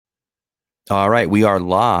All right, we are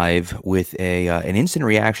live with a an instant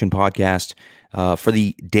reaction podcast for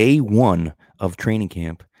the day one of training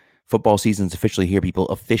camp. Football season's officially here, people.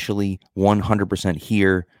 Officially 100%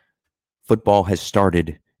 here. Football has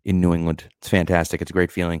started in New England. It's fantastic. It's a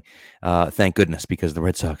great feeling. Thank goodness, because the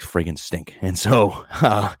Red Sox friggin' stink, and so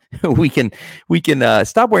we can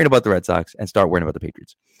stop worrying about the Red Sox and start worrying about the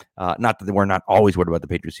Patriots. Not that we're not always worried about the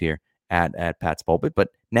Patriots here at Pat's Pulpit, but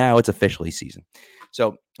now it's officially season.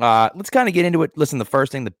 So let's kind of get into it. Listen,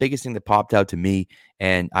 the biggest thing that popped out to me,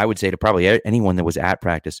 and I would say to probably anyone that was at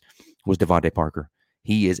practice, was Devontae Parker.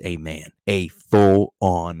 He is a man, a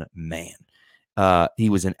full-on man. He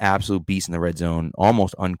was an absolute beast in the red zone,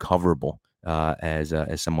 almost uncoverable, as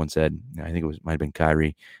someone said. I think might have been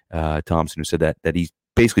Kyrie Thompson who said that he's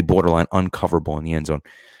basically borderline uncoverable in the end zone.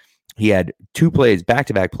 He had two plays,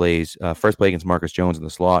 back-to-back plays. First play against Marcus Jones in the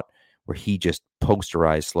slot, where he just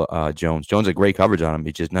posterized Jones. Jones had great coverage on him.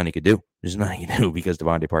 It's just nothing he could do. There's nothing he could do because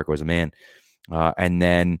Devontae Parker was a man. And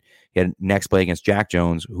then he had next play against Jack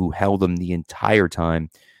Jones, who held him the entire time.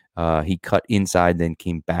 He cut inside, then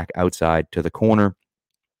came back outside to the corner,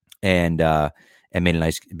 and made a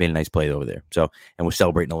nice play over there. So, and was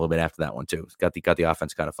celebrating a little bit after that one too. Got the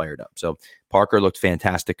offense kind of fired up. So Parker looked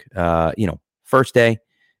fantastic. First day,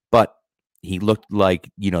 but he looked like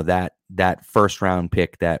that first round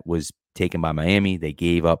pick that was taken by Miami. They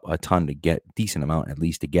gave up a ton to get decent amount at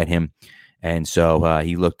least to get him, and so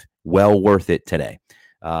he looked well worth it today.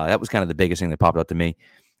 That was kind of the biggest thing that popped out to me.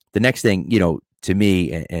 The next thing, to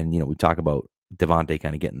me, and we talk about Devontae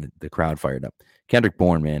kind of getting the crowd fired up. Kendrick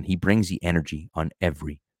Bourne, man, he brings the energy on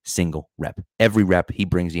every single rep. Every rep, he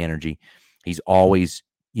brings the energy. He's always,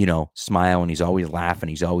 smiling. He's always laughing.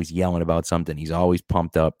 He's always yelling about something. He's always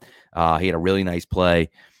pumped up. He had a really nice play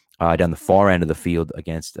down the far end of the field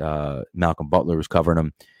against Malcolm Butler, who's covering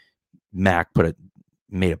him. Mac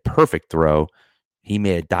made a perfect throw. He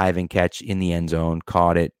made a diving catch in the end zone,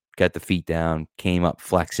 caught it, got the feet down, came up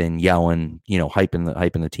flexing, yelling,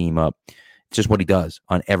 hyping the team up. It's just what he does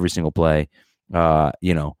on every single play.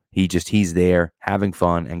 He's there having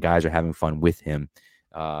fun, and guys are having fun with him.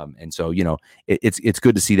 And so, it's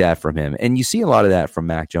good to see that from him. And you see a lot of that from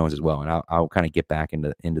Mac Jones as well. And I'll kind of get back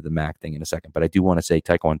into the Mac thing in a second. But I do want to say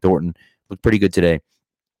Tyquan Thornton looked pretty good today.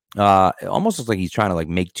 It almost looks like he's trying to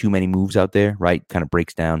make too many moves out there, right? Kind of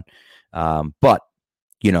breaks down. But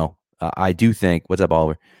I do think, what's up,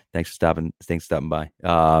 Oliver? Thanks for stopping by.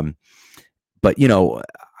 But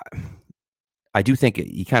I do think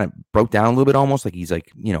he kind of broke down a little bit, almost like he's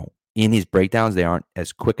in his breakdowns, they aren't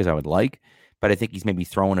as quick as I would like, but I think he's maybe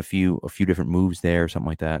throwing a few different moves there or something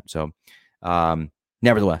like that. So,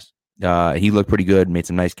 nevertheless, he looked pretty good, made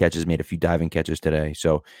some nice catches, made a few diving catches today.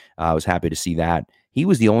 So I was happy to see that. He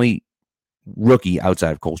was the only rookie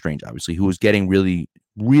outside of Cole Strange, obviously, who was getting really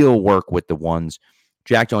real work with the ones.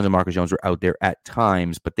 Jack Jones and Marcus Jones were out there at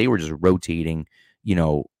times, but they were just rotating.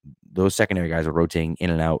 Those secondary guys are rotating in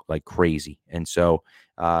and out like crazy. And so,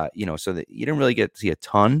 so that you didn't really get to see a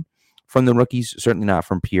ton from the rookies, certainly not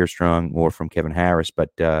from Pierre Strong or from Kevin Harris, but,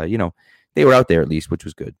 they were out there at least, which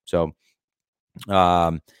was good. So,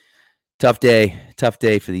 tough day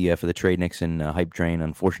for the Trey Nixon hype train,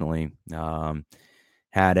 unfortunately.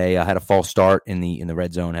 Had a false start in the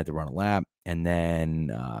red zone, had to run a lap, and then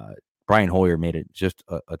Brian Hoyer made it just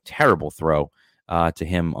a terrible throw to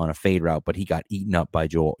him on a fade route, but he got eaten up by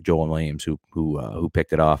Joel Williams, who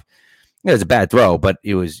picked it off. It was a bad throw, but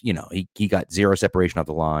it was, he got zero separation off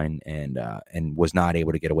the line and was not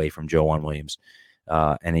able to get away from Joel Williams.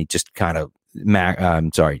 And he just kind of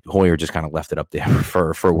Hoyer just kind of left it up there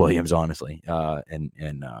for Williams, honestly.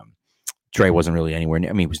 And Trey wasn't really anywhere near.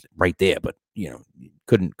 I mean, he was right there, but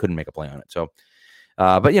couldn't make a play on it. So,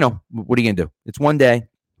 but what are you gonna do? It's one day.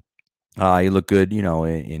 He looked good,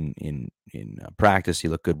 in practice. He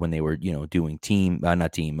looked good when they were, doing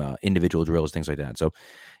individual drills, things like that. So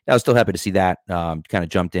I was still happy to see that. Kind of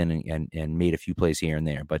jumped in and made a few plays here and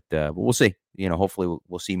there, but we'll see. Hopefully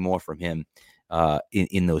we'll see more from him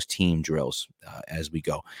in those team drills as we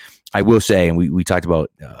go. I will say, and we talked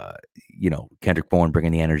about, Kendrick Bourne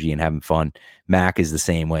bringing the energy and having fun. Mac is the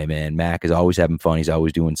same way, man. Mac is always having fun. He's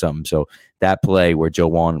always doing something. So that play where Joe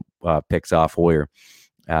Juan picks off Hoyer,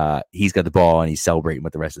 he's got the ball and he's celebrating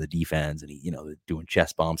with the rest of the defense, and he, doing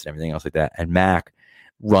chest bumps and everything else like that. And Mac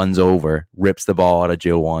runs over, rips the ball out of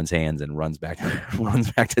Joe Juan's hands, and runs back to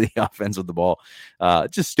the offense with the ball.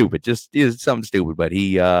 Just stupid, just something stupid. But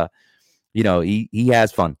he has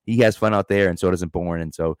fun. He has fun out there, and so does Bourne.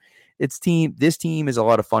 And so this team is a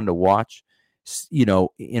lot of fun to watch,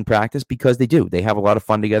 in practice, because they do. They have a lot of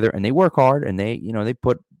fun together, and they work hard, and they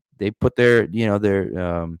put their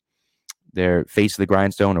their face of the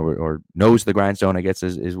grindstone or nose of the grindstone, I guess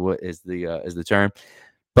is what is the term.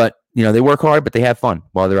 But they work hard, but they have fun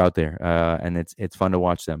while they're out there, and it's fun to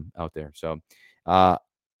watch them out there. So,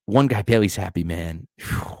 one guy, Bailey Zappi, man,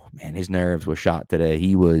 man, his nerves were shot today.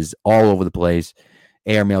 He was all over the place.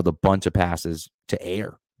 Air mailed a bunch of passes to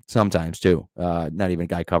air sometimes too. Not even a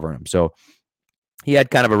guy covering him. So he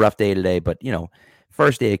had kind of a rough day today, but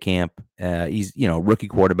first day of camp, he's rookie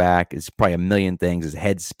quarterback. It's probably a million things. His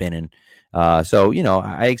head's spinning. So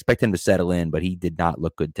I expect him to settle in, but he did not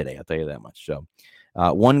look good today. I'll tell you that much. So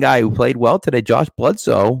one guy who played well today, Josh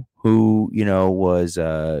Bledsoe, who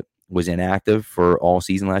was inactive for all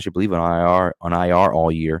season last year, I believe on IR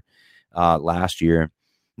all year. Last year,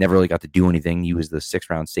 never really got to do anything. He was the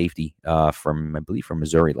 6th-round safety from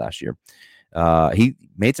Missouri last year. He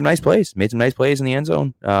made some nice plays in the end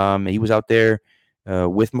zone. He was out there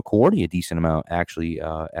with McCourty a decent amount actually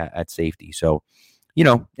at safety. So,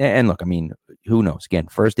 and look, I mean, who knows? Again,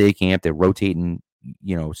 first day of camp, they're rotating,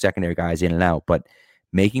 secondary guys in and out, but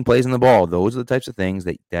making plays on the ball, those are the types of things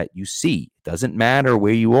that you see. It doesn't matter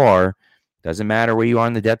where you are. Doesn't matter where you are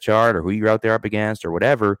on the depth chart or who you're out there up against or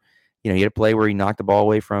whatever. He had a play where he knocked the ball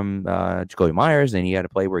away from Jacoby Myers, and he had a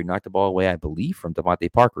play where he knocked the ball away, I believe, from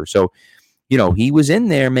Devontae Parker. So, he was in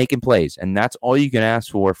there making plays, and that's all you can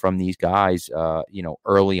ask for from these guys,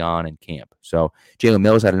 early on in camp. So Jalen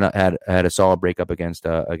Mills had a solid breakup against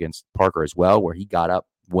Parker as well, where he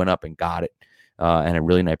went up and got it, and a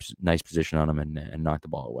really nice position on him and knocked the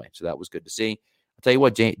ball away. So that was good to see. I'll tell you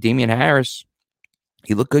what, Damian Harris,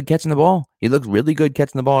 he looked good catching the ball. He looked really good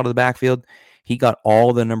catching the ball out of the backfield. He got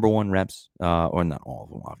all the number one reps, or not all of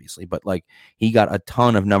them, obviously, but he got a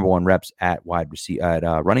ton of number one reps at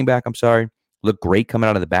running back. I'm sorry. Looked great coming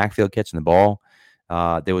out of the backfield catching the ball.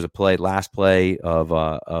 There was a last play of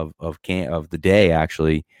the day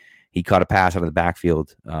actually. He caught a pass out of the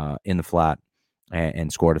backfield in the flat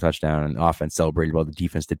and scored a touchdown. And offense celebrated while the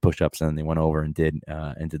defense did push-ups, and then they went over and did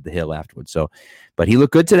the hill afterwards. So, but he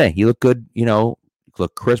looked good today. He looked good.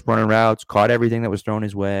 Looked crisp running routes, caught everything that was thrown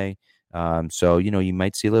his way. So you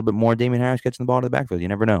might see a little bit more Damian Harris catching the ball to the backfield. You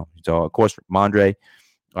never know. So of course, Mondre,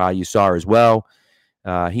 you saw as well.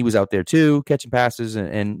 He was out there too, catching passes,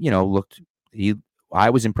 and I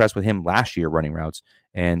was impressed with him last year running routes,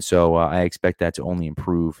 and so I expect that to only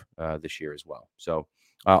improve this year as well. So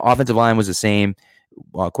offensive line was the same.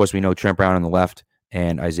 Well, of course, we know Trent Brown on the left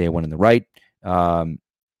and Isaiah Wynn on the right.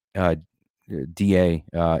 DA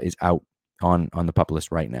is out on the PUP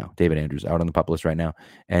list right now. David Andrews out on the PUP list right now,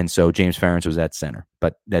 and so James Ferentz was at center,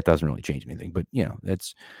 but that doesn't really change anything. But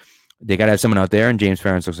they got to have someone out there, and James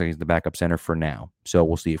Ferentz looks like he's the backup center for now. So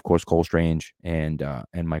we'll see. Of course, Cole Strange and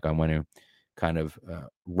Mike Onwenu kind of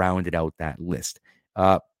rounded out that list.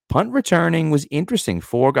 Punt returning was interesting.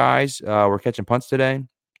 4 guys were catching punts today.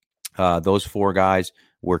 Those 4 guys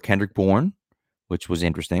were Kendrick Bourne, which was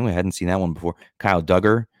interesting. We hadn't seen that one before. Kyle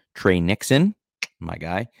Duggar, Trey Nixon, my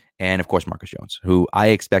guy, and of course Marcus Jones, who I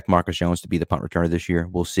expect Marcus Jones to be the punt returner this year.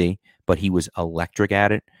 We'll see, but he was electric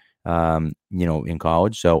at it. In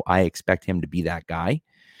college. So I expect him to be that guy,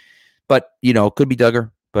 but it could be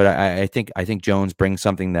Duggar, but I think Jones brings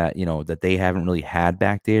something that, that they haven't really had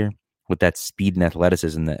back there with that speed and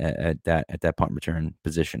athleticism at that punt return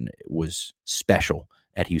position. It was special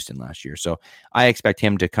at Houston last year. So I expect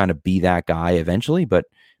him to kind of be that guy eventually, but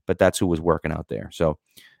that's who was working out there. So,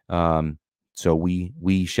 so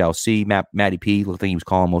we shall see. Matty P looked like he was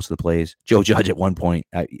calling most of the plays. Joe Judge at one point,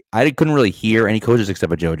 I couldn't really hear any coaches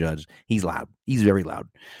except for Joe Judge. He's loud. He's very loud.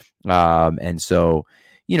 And so,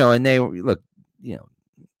 and they look,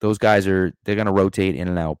 those guys they're going to rotate in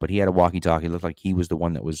and out. But he had a walkie-talkie. It looked like he was the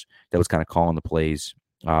one that was kind of calling the plays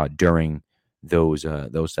during those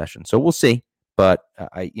sessions. So we'll see. But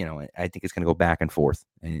I think it's going to go back and forth,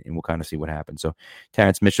 and we'll kind of see what happens. So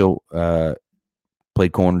Terrence Mitchell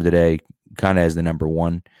played corner today, kind of as the number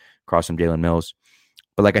 1 across from Jalen Mills.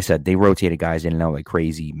 But like I said, they rotated guys in and out like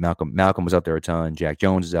crazy. Malcolm was out there a ton. Jack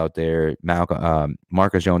Jones is out there.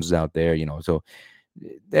 Marcus Jones is out there. So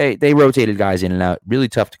they rotated guys in and out. Really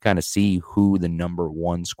tough to kind of see who the number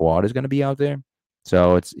 1 squad is going to be out there.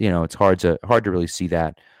 So it's it's hard to really see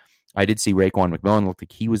that. I did see Raekwon McMillan looked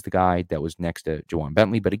like he was the guy that was next to Jawan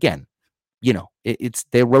Bentley, but again,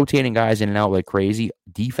 they're rotating guys in and out like crazy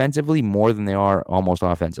defensively more than they are almost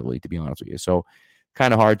offensively, to be honest with you. So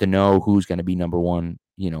kind of hard to know who's going to be number 1,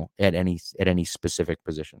 at any specific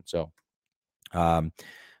position. So,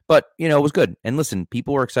 but it was good. And listen,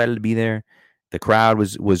 people were excited to be there. The crowd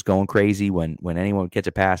was going crazy when anyone would catch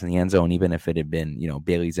a pass in the end zone, even if it had been,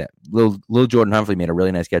 Bailey's little Jordan Humphrey made a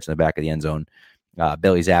really nice catch in the back of the end zone.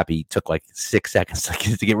 Bailey Zappi took like 6 seconds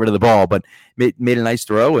to get rid of the ball, but made a nice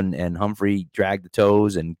throw, and Humphrey dragged the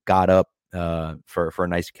toes and got up for a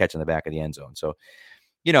nice catch in the back of the end zone. So,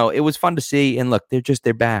 it was fun to see. And look,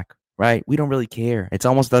 they're back, right? We don't really care. It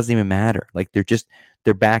almost doesn't even matter. Like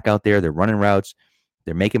they're back out there. They're running routes.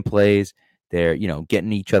 They're making plays. They're,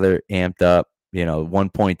 getting each other amped up. At one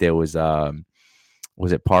point there was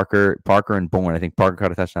it Parker and Bourne? I think Parker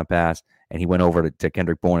caught a touchdown pass, and he went over to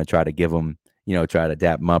Kendrick Bourne and tried to give him, try to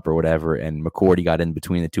dap him up or whatever. And McCourty got in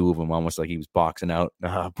between the two of them, almost like he was boxing out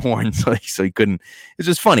Bourne, so he couldn't. It's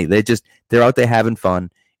just funny. They're out there having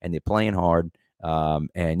fun, and they're playing hard.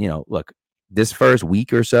 And look, this first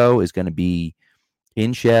week or so is going to be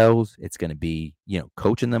in shells. It's going to be,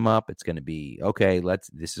 coaching them up. It's going to be, okay,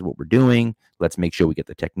 this is what we're doing. Let's make sure we get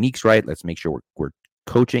the techniques right. Let's make sure we're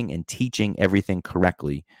coaching and teaching everything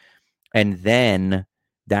correctly. And then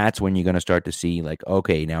that's when you're going to start to see, like,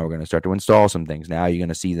 okay, now we're going to start to install some things. Now you're going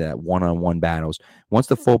to see that one-on-one battles. Once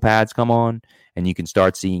the full pads come on and you can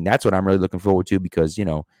start seeing, that's what I'm really looking forward to, because,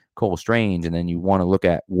 Cole Strange, and then you want to look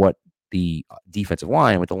at what the defensive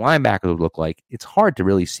line with the linebackers would look like. It's hard to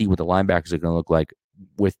really see what the linebackers are going to look like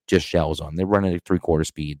with just shells on. They're running at 3/4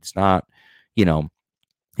 speed. It's not,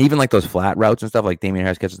 even like those flat routes and stuff, like Damian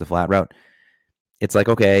Harris catches the flat route. It's like,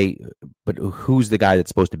 okay, but who's the guy that's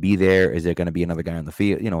supposed to be there? Is there going to be another guy on the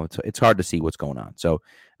field? It's hard to see what's going on. So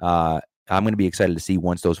I'm going to be excited to see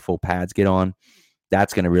once those full pads get on.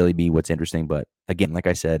 That's going to really be what's interesting. But again, like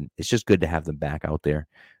I said, it's just good to have them back out there.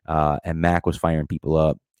 And Mac was firing people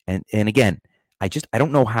up. And again, I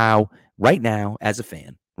don't know how right now as a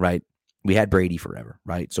fan, right? We had Brady forever,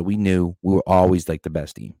 right? So we knew we were always like the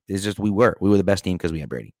best team. It's just we were the best team because we had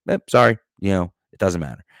Brady. Sorry, it doesn't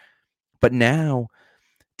matter. But now,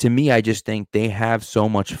 to me, I just think they have so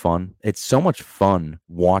much fun. It's so much fun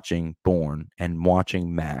watching Bourne and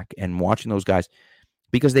watching Mac and watching those guys,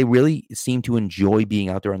 because they really seem to enjoy being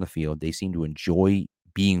out there on the field. They seem to enjoy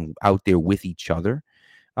being out there with each other.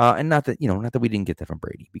 And not that we didn't get that from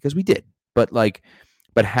Brady, because we did, but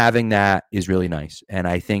having that is really nice. And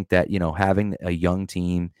I think that, having a young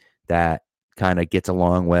team that kind of gets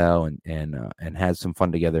along well and has some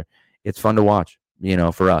fun together, it's fun to watch,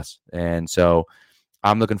 for us. And so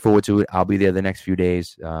I'm looking forward to it. I'll be there the next few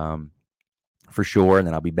days, for sure. And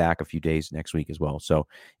then I'll be back a few days next week as well. So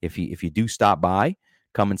if you do stop by,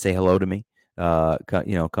 come and say hello to me.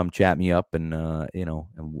 Come chat me up, and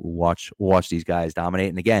and watch these guys dominate.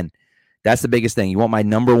 And again, that's the biggest thing. You want my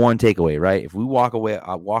number one takeaway, right? If we walk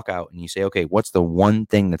out and you say, okay, what's the one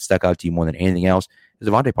thing that stuck out to you more than anything else? Is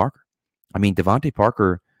DeVante Parker. I mean, DeVante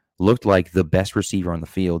Parker looked like the best receiver on the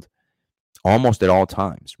field almost at all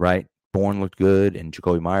times, right? Bourne looked good, and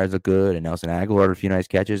Jacoby Myers looked good, and Nelson Aguilar had a few nice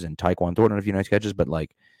catches, and Tyquan Thornton had a few nice catches, but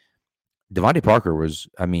like DeVante Parker was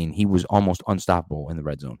almost unstoppable in the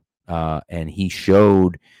red zone. And he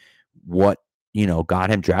showed what, got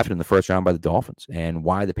him drafted in the first round by the Dolphins, and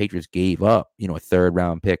why the Patriots gave up, a third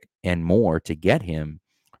round pick and more to get him,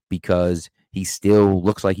 because he still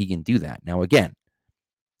looks like he can do that. Now, again,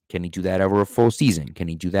 can he do that over a full season? Can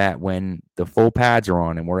he do that when the full pads are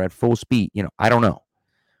on and we're at full speed? I don't know.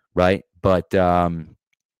 Right. But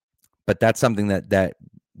that's something that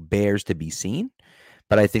bears to be seen.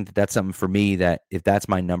 But I think that's something for me, that if that's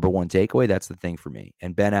my number one takeaway, that's the thing for me.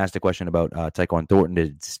 And Ben asked a question about Tyquan Thornton.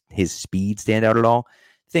 Did his speed stand out at all?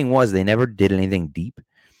 The thing was, they never did anything deep.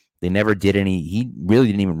 They never did he really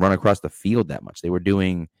didn't even run across the field that much. They were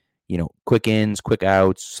doing, quick ins, quick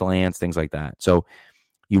outs, slants, things like that. So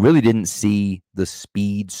you really didn't see the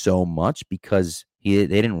speed so much, because they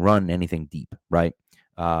didn't run anything deep, right?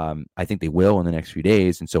 I think they will in the next few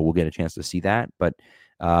days, and so we'll get a chance to see that. But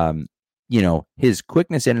his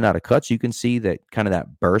quickness in and out of cuts, you can see that kind of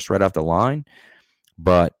that burst right off the line.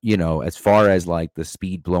 But, as far as like the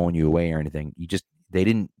speed blowing you away or anything, they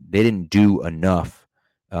didn't do enough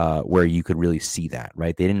where you could really see that,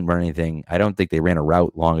 right? They didn't run anything. I don't think they ran a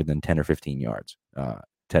route longer than 10 or 15 yards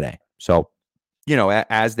today. So,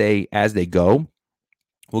 as they go,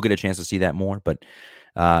 we'll get a chance to see that more, but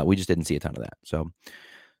we just didn't see a ton of that.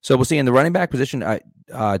 So we'll see. In the running back position,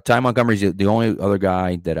 Ty Montgomery's the only other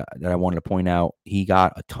guy that I wanted to point out. He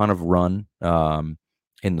got a ton of run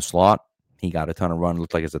in the slot. He got a ton of run. It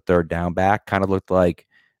looked like it's a third down back. Kind of looked like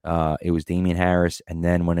it was Damian Harris. And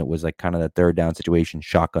then when it was like kind of the third down situation,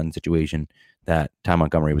 shotgun situation, that Ty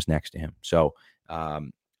Montgomery was next to him. So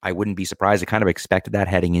I wouldn't be surprised. I kind of expected that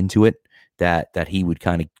heading into it, that he would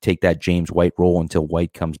kind of take that James White role until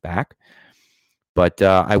White comes back. But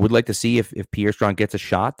I would like to see if Pierre Strong gets a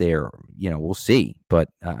shot there. We'll see. But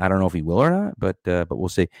I don't know if he will or not. But we'll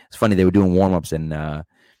see. It's funny, they were doing warm-ups, and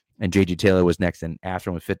And JJ Taylor was next, and after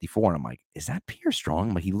him was 54. And I'm like, is that Pierre Strong?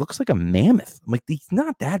 I'm like, he looks like a mammoth. I'm like, he's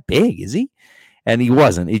not that big, is he? And he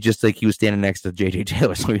wasn't. He just like he was standing next to JJ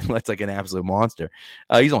Taylor, so he looks like an absolute monster.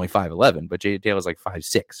 He's only 5'11", but JJ Taylor's like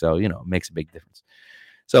 5'6", so it makes a big difference.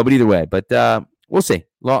 So, but either way, but we'll see.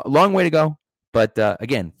 Long way to go, but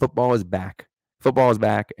again, football is back. Football is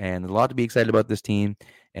back, and there's a lot to be excited about this team,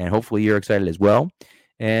 and hopefully you're excited as well.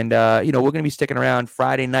 And we're going to be sticking around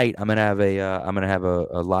Friday night. I'm going to have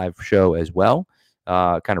a live show as well,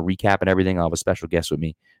 kind of recapping everything. I'll have a special guest with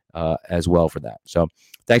me as well for that. So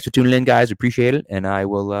thanks for tuning in, guys. Appreciate it, and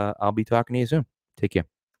I'll be talking to you soon. Take care.